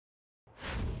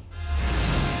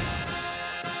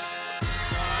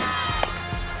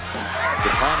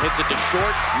DePonte hits it to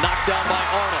short, knocked down by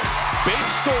Arnold. Big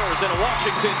scores, and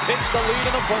Washington takes the lead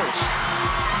in the first.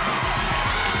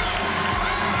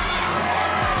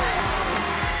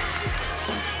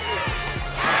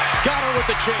 Got her with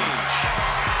the change.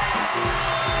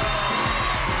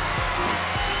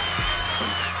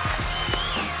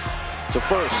 To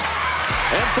first,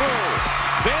 and through.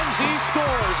 Van Zee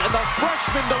scores, and the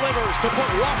freshman delivers to put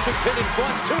Washington in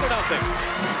front 2-0.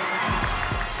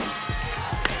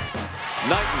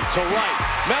 Knighton to right.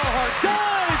 Malhart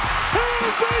dives. He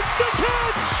makes the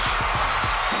catch.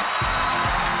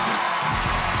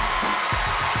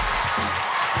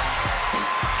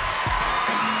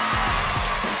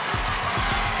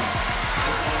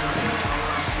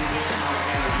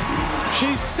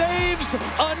 She saves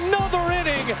another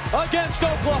inning against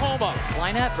Oklahoma.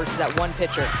 Lineup versus that one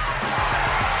pitcher.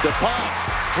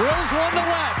 DePonte drills one to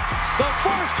left. The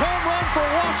first home run for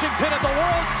Washington at the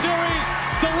World Series,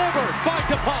 delivered by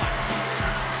DePonte.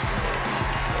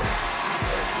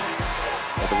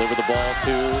 I'll deliver the ball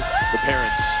to the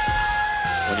parents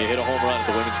when you hit a home run at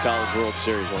the Women's College World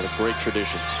Series, one of the great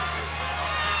traditions.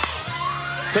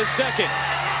 To second,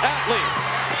 Atley.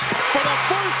 For the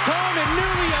first time in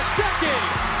nearly a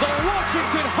decade, the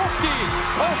Washington Huskies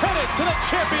are headed to the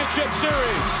championship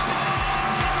series.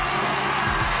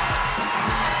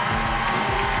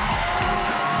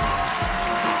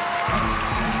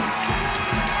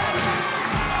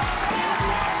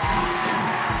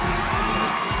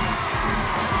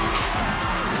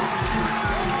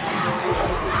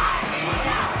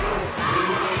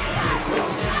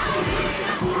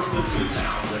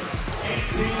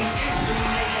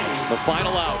 The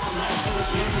final out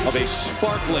of a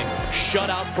sparkling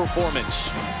shutout performance.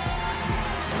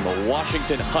 The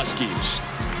Washington Huskies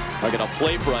are going to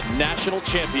play for a national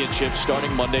championship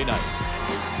starting Monday night.